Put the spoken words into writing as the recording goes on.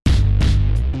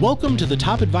Welcome to the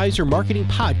Top Advisor Marketing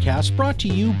Podcast, brought to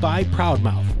you by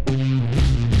Proudmouth.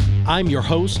 I'm your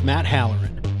host, Matt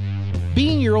Halloran.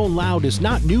 Being your own loud is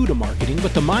not new to marketing,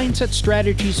 but the mindset,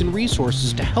 strategies, and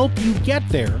resources to help you get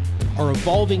there are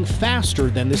evolving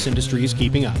faster than this industry is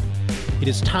keeping up. It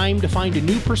is time to find a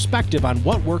new perspective on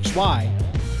what works why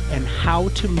and how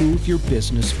to move your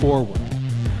business forward.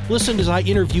 Listen as I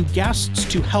interview guests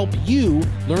to help you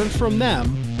learn from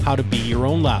them how to be your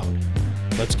own loud.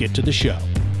 Let's get to the show.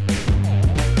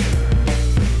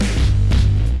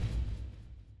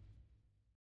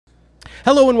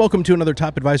 Hello and welcome to another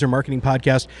Top Advisor Marketing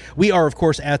Podcast. We are, of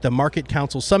course, at the Market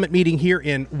Council Summit meeting here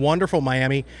in wonderful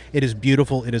Miami. It is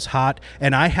beautiful, it is hot,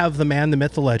 and I have the man, the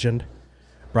myth, the legend,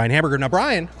 Brian Hamburger. Now,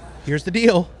 Brian, here's the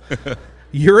deal.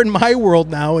 You're in my world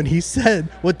now, and he said,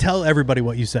 well, tell everybody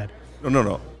what you said.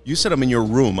 No. You said I'm in your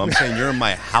room. I'm saying you're in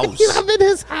my house. I'm in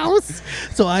his house.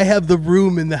 So I have the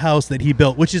room in the house that he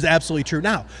built, which is absolutely true.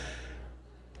 Now,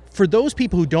 for those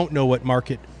people who don't know what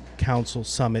Market Council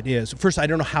Summit is, first, I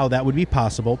don't know how that would be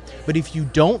possible, but if you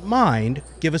don't mind,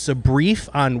 give us a brief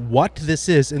on what this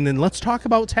is, and then let's talk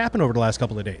about what's happened over the last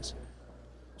couple of days.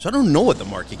 So I don't know what the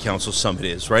Market Council Summit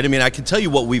is, right? I mean, I can tell you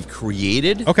what we've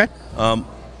created. Okay.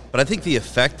 But I think the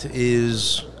effect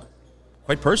is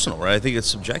quite personal, right? I think it's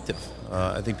subjective.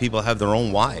 I think people have their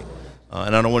own why.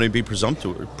 And I don't want to be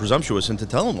presumptuous into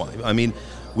telling why. I mean,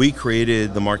 we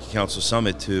created the Market Council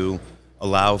Summit to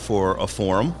allow for a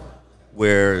forum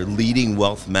where leading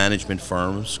wealth management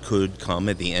firms could come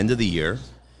at the end of the year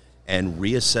and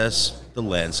reassess the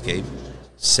landscape,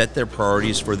 set their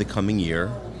priorities for the coming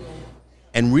year,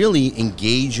 and really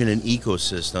engage in an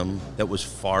ecosystem that was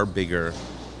far bigger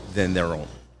than their own.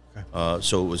 Okay.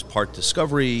 So it was part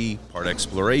discovery, part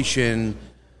exploration.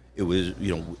 It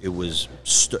was,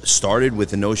 started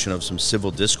with the notion of some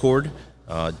civil discord,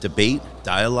 debate,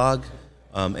 dialogue.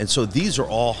 And so these are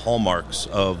all hallmarks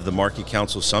of the Market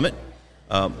Council Summit.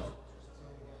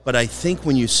 But I think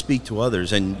when you speak to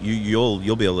others, and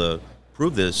you'll be able to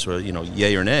prove this, or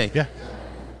yay or nay. Yeah.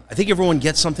 I think everyone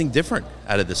gets something different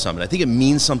out of the summit. I think it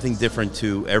means something different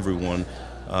to everyone,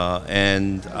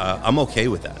 and I'm okay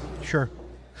with that. Sure.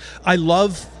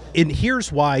 And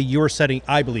here's why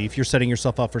I believe you're setting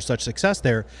yourself up for such success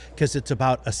there, because it's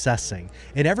about assessing.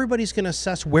 And everybody's going to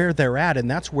assess where they're at,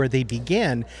 and that's where they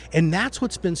begin. And that's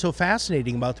what's been so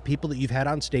fascinating about the people that you've had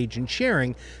on stage and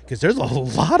sharing, because there's a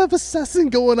lot of assessing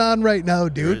going on right now,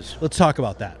 dude. Let's talk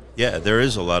about that. Yeah, there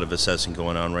is a lot of assessing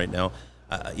going on right now.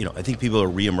 I think people are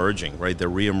reemerging, right? They're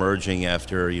reemerging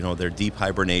after, their deep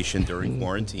hibernation during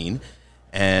quarantine.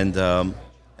 And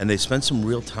they spend some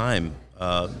real time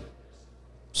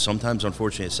sometimes,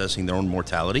 unfortunately, assessing their own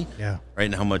mortality, right,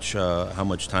 and how much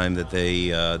time that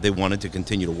they wanted to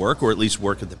continue to work, or at least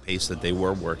work at the pace that they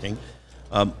were working.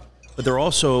 But they're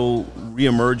also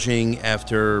reemerging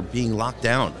after being locked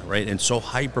down, right, and so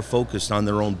hyper-focused on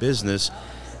their own business,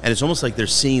 and it's almost like they're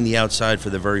seeing the outside for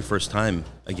the very first time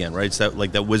again, right? It's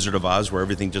that Wizard of Oz where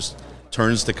everything just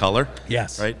turns to color.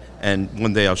 Yes. Right? And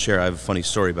one day I have a funny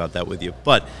story about that with you.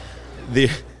 But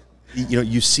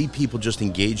you see people just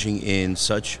engaging in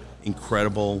such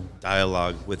incredible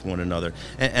dialogue with one another.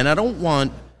 And I don't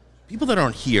want people that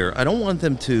aren't here, I don't want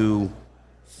them to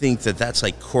think that that's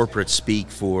like corporate speak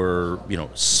for,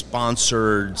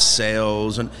 sponsored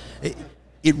sales. And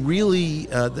it really,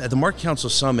 at the Market Council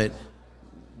Summit,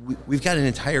 we've got an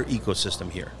entire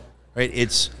ecosystem here, right?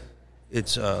 It's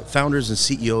founders and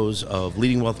CEOs of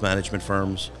leading wealth management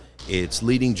firms. It's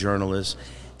leading journalists.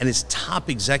 And it's top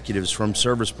executives from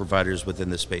service providers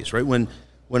within the space, right? When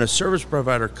a service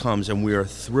provider comes, and we are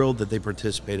thrilled that they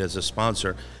participate as a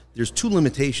sponsor, there's two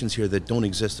limitations here that don't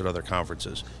exist at other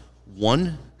conferences.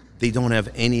 One, they don't have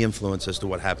any influence as to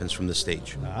what happens from the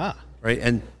stage, right?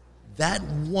 And that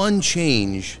one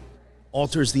change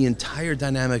alters the entire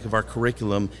dynamic of our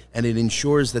curriculum, and it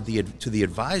ensures that to the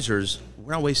advisors,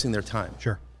 we're not wasting their time.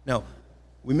 Sure. Now,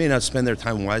 we may not spend their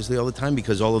time wisely all the time,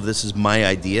 because all of this is my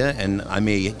idea and I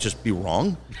may just be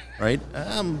wrong, right?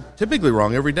 I'm typically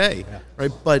wrong every day,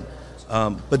 right? But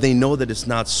they know that it's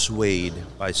not swayed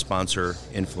by sponsor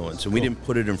influence, and we didn't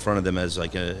put it in front of them as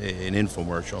like an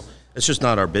infomercial. It's just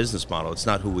not our business model. It's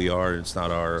not who we are. It's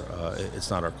not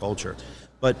our culture.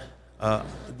 But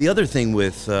the other thing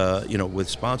with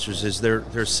sponsors is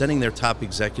they're sending their top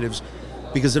executives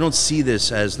because they don't see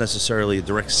this as necessarily a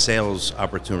direct sales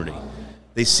opportunity.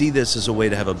 They see this as a way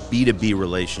to have a B2B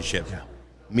relationship. Yeah.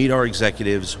 Meet our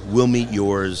executives, we'll meet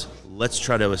yours. Let's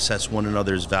try to assess one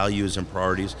another's values and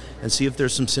priorities and see if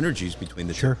there's some synergies between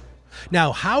the two.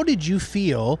 Now, how did you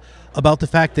feel about the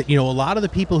fact that, a lot of the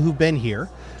people who've been here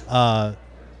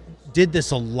did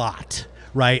this a lot,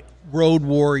 right? Road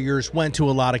warriors, went to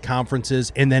a lot of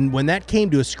conferences. And then when that came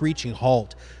to a screeching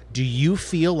halt, do you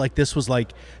feel like this was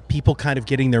like people kind of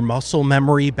getting their muscle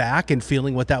memory back and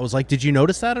feeling what that was like? Did you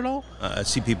notice that at all? I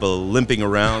see people limping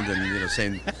around and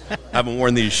saying, "I haven't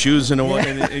worn these shoes in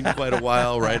quite a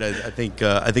while." Right? I think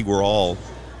we're all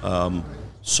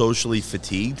socially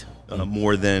fatigued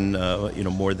more than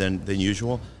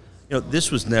usual.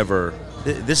 This was never.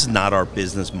 This is not our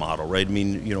business model, right? I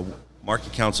mean,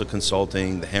 Market Counsel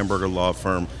Consulting, the Hamburger law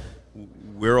firm,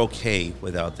 we're okay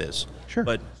without this. Sure,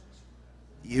 but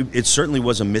it certainly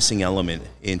was a missing element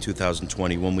in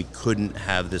 2020 when we couldn't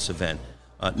have this event.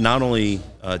 Not only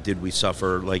did we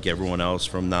suffer like everyone else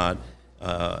from not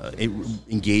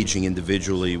engaging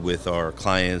individually with our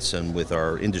clients and with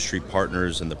our industry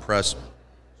partners and the press,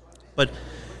 but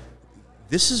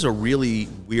this is a really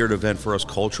weird event for us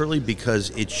culturally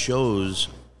because it shows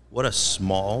what a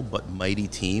small but mighty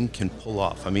team can pull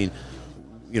off. I mean,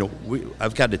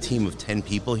 I've got a team of 10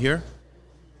 people here,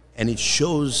 and it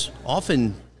shows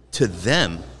often to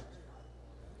them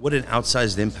what an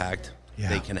outsized impact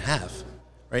they can have,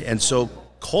 right? And so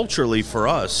culturally for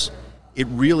us, it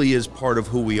really is part of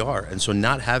who we are. And so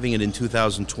not having it in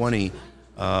 2020,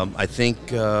 I think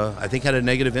had a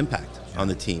negative impact on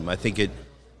the team. I think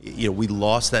we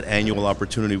lost that annual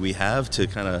opportunity we have to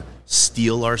kind of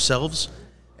steel ourselves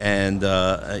and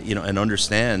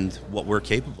understand what we're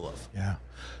capable of. Yeah.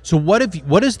 So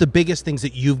what is the biggest things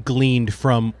that you've gleaned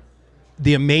from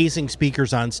the amazing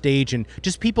speakers on stage and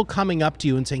just people coming up to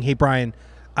you and saying, "Hey, Brian,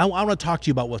 I want to talk to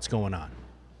you about what's going on"?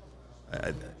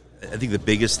 I think the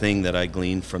biggest thing that I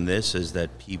gleaned from this is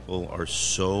that people are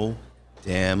so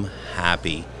damn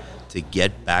happy to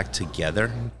get back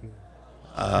together.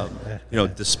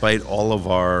 Despite all of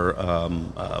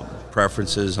our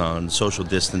preferences on social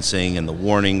distancing and the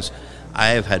warnings, I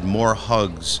have had more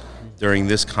hugs during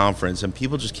this conference, and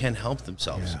people just can't help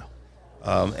themselves.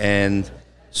 And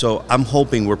so I'm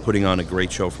hoping we're putting on a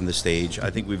great show from the stage. I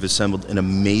think we've assembled an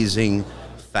amazing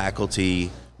faculty,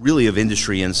 really of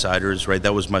industry insiders, right?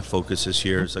 That was my focus this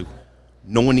year. It's like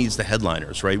no one needs the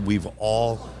headliners, right? We've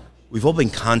all been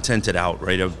contented out,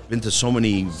 right? I've been to so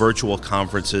many virtual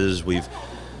conferences. When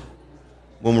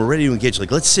we're ready to engage,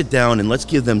 let's sit down and let's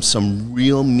give them some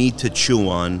real meat to chew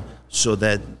on so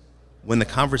that when the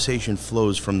conversation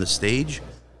flows from the stage,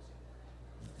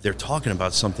 they're talking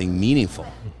about something meaningful,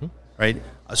 right?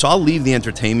 So I'll leave the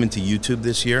entertainment to YouTube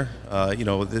this year. I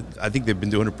think they've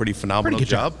been doing a pretty phenomenal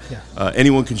job. Yeah.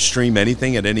 Anyone can stream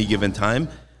anything at any given time,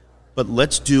 but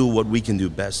let's do what we can do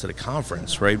best at a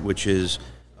conference, right? Which is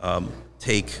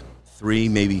take 3,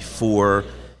 maybe 4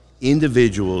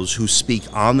 individuals who speak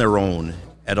on their own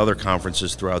at other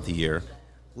conferences throughout the year.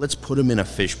 Let's put them in a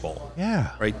fishbowl,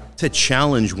 right? To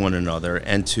challenge one another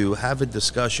and to have a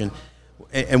discussion.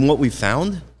 And what we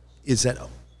found is that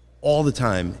all the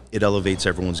time it elevates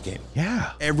everyone's game.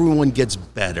 Yeah. Everyone gets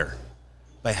better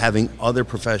by having other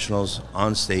professionals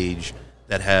on stage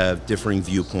that have differing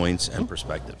viewpoints and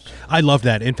perspectives. I love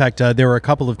that. In fact, there were a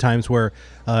couple of times where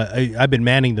I've been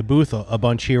manning the booth a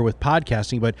bunch here with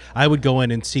podcasting, but I would go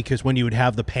in and see, because when you would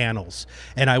have the panels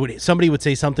and somebody would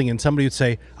say something and somebody would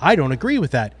say, "I don't agree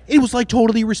with that." It was like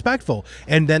totally respectful.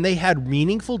 And then they had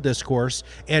meaningful discourse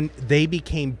and they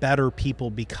became better people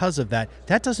because of that.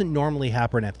 That doesn't normally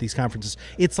happen at these conferences.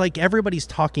 It's like everybody's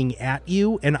talking at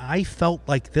you. And I felt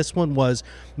like this one was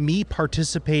me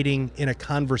participating in a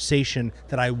conversation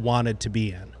that I wanted to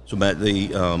be in. So Matt,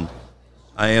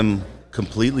 I am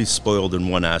completely spoiled in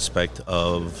one aspect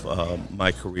of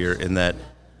my career in that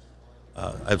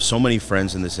I have so many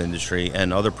friends in this industry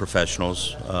and other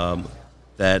professionals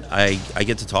that I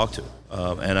get to talk to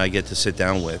and I get to sit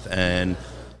down with and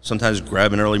sometimes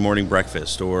grab an early morning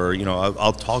breakfast, or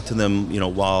I'll talk to them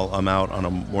while I'm out on a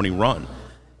morning run.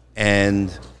 And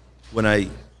when I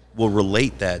will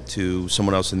relate that to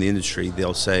someone else in the industry,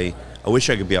 they'll say, "I wish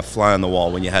I could be a fly on the wall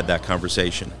when you had that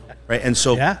conversation." Right? And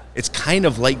so it's kind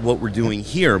of like what we're doing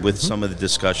here with some of the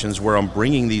discussions, where I'm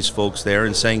bringing these folks there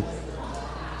and saying,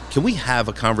 can we have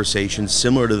a conversation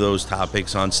similar to those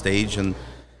topics on stage? And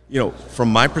from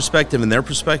my perspective and their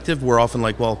perspective, we're often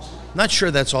like, well, not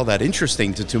sure that's all that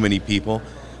interesting to too many people,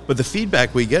 but the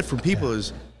feedback we get from people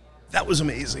is, that was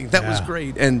amazing, that was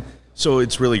great. And so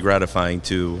it's really gratifying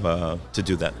to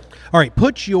do that. All right,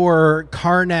 put your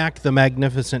Carnac the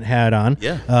Magnificent hat on.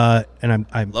 Yeah. And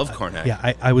I love Carnac.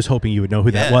 Yeah, I was hoping you would know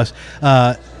who that was.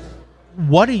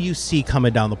 What do you see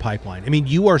coming down the pipeline? I mean,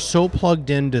 you are so plugged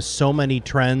into so many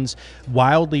trends,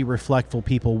 wildly reflective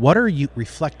people. What are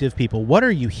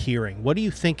you hearing? What do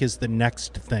you think is the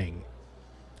next thing?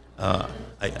 I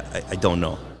don't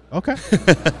know. Okay.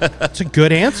 That's a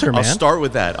good answer, man. I'll start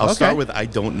with that. I'll Okay. start with I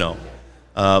don't know.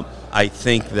 I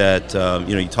think that,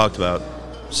 you talked about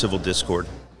civil discord.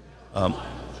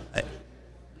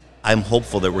 I'm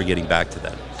hopeful that we're getting back to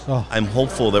that. Oh. I'm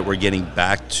hopeful that we're getting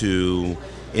back to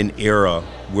an era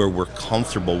where we're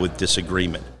comfortable with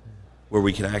disagreement, where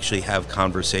we can actually have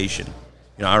conversation.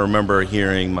 I remember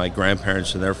hearing my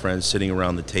grandparents and their friends sitting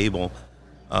around the table,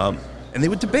 and they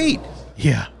would debate.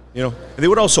 Yeah. And they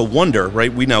would also wonder,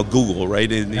 right? We now Google,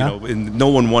 right? And, and no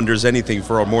one wonders anything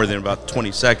for more than about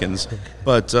 20 seconds.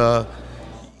 But,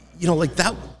 like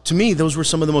that, to me, those were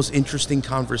some of the most interesting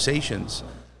conversations.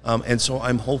 And so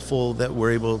I'm hopeful that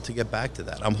we're able to get back to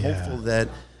that. I'm hopeful that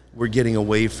we're getting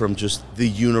away from just the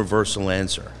universal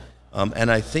answer.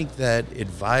 And I think that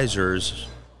advisors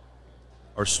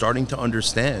are starting to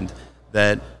understand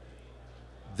that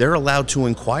they're allowed to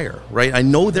inquire, right? I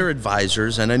know they're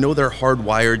advisors, and I know they're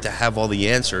hardwired to have all the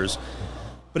answers,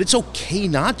 but it's okay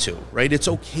not to, right? It's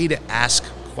okay to ask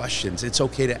questions. It's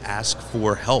okay to ask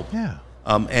for help. Yeah.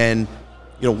 And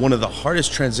one of the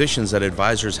hardest transitions that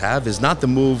advisors have is not the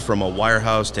move from a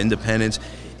wirehouse to independence.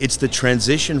 It's the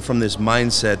transition from this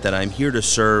mindset that I'm here to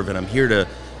serve and I'm here to,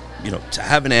 to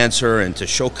have an answer and to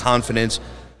show confidence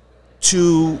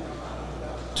to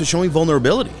showing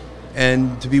vulnerability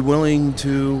and to be willing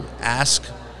to ask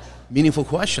meaningful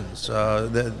questions,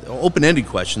 the open-ended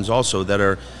questions also that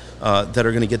are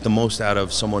going to get the most out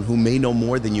of someone who may know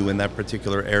more than you in that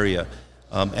particular area.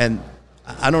 And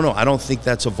I don't know. I don't think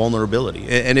that's a vulnerability.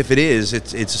 And if it is,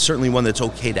 it's certainly one that's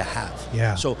okay to have.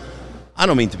 Yeah. So I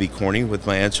don't mean to be corny with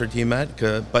my answer to you, Matt,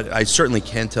 but I certainly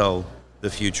can't tell the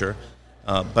future.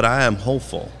 But I am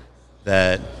hopeful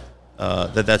that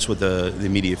that's what the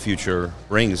immediate future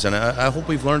brings. And I hope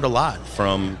we've learned a lot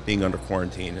from being under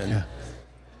quarantine. And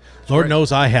Lord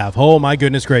knows I have. Oh, my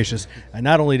goodness gracious. And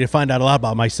not only did I find out a lot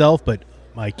about myself, but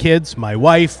my kids, my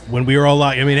wife, when we were all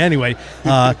out. Anyway.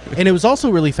 And it was also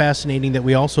really fascinating that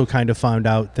we also kind of found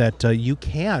out that you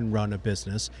can run a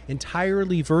business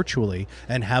entirely virtually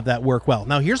and have that work well.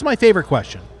 Now, here's my favorite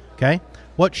question, okay?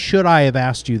 What should I have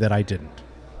asked you that I didn't?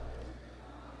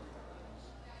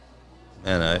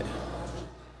 And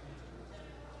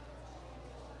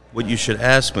what you should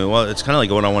ask me, well, it's kind of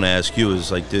like what I want to ask you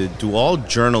is like, do all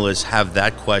journalists have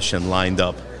that question lined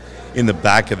up in the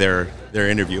back of their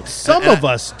interview? Some of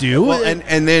us do. Well,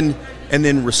 and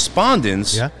then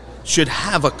respondents should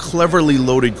have a cleverly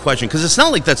loaded question, because it's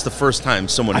not like that's the first time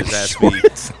someone has asked me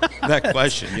that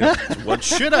question. What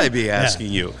should I be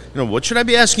asking you? What should I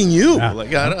be asking you? Yeah.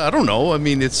 Like I don't know. I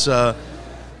mean, it's I'll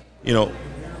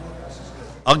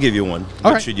give you one. All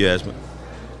What right. should you ask me?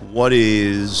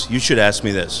 You should ask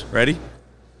me this. Ready?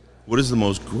 What is the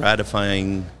most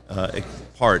gratifying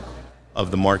part of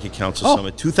the Market Council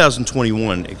Summit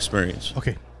 2021 experience?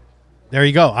 Okay. There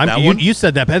you go. You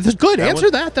said that. That's good. Answer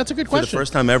that. That's a good For question. the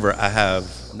first time ever, I have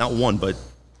not one, but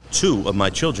two of my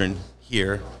children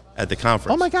here at the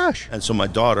conference. Oh, my gosh. And so my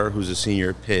daughter, who's a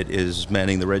senior at Pitt, is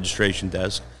manning the registration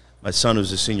desk. My son,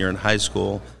 who's a senior in high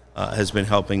school, has been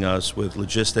helping us with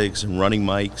logistics and running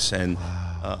mics, and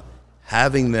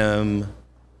having them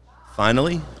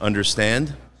finally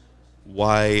understand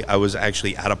why I was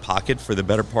actually out of pocket for the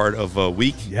better part of a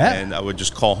week. Yeah. And I would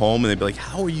just call home and they'd be like,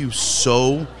 how are you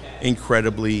so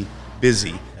incredibly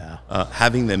busy? Yeah.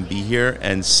 Having them be here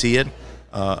and see it,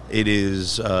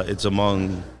 it's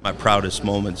among my proudest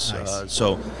moments. Nice.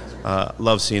 So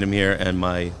love seeing him here. And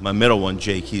my middle one,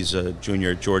 Jake, he's a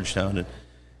junior at Georgetown, and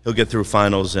he'll get through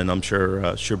finals, and I'm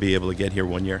sure she'll be able to get here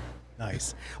one year.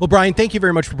 Nice. Well, Brian, thank you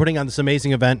very much for putting on this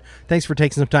amazing event. Thanks for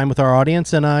taking some time with our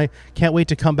audience, and I can't wait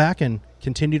to come back and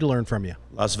continue to learn from you.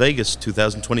 Las Vegas,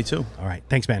 2022. All right.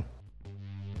 Thanks, man.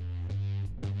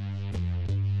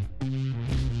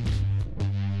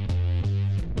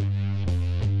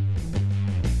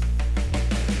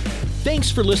 Thanks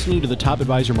for listening to the Top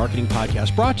Advisor Marketing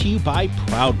Podcast, brought to you by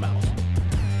Proudmouth.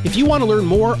 If you want to learn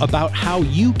more about how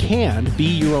you can be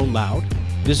your own loud,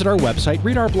 visit our website,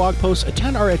 read our blog posts,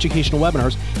 attend our educational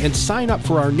webinars, and sign up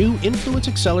for our new Influence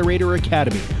Accelerator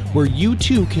Academy, where you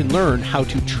too can learn how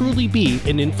to truly be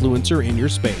an influencer in your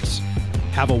space.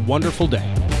 Have a wonderful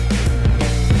day.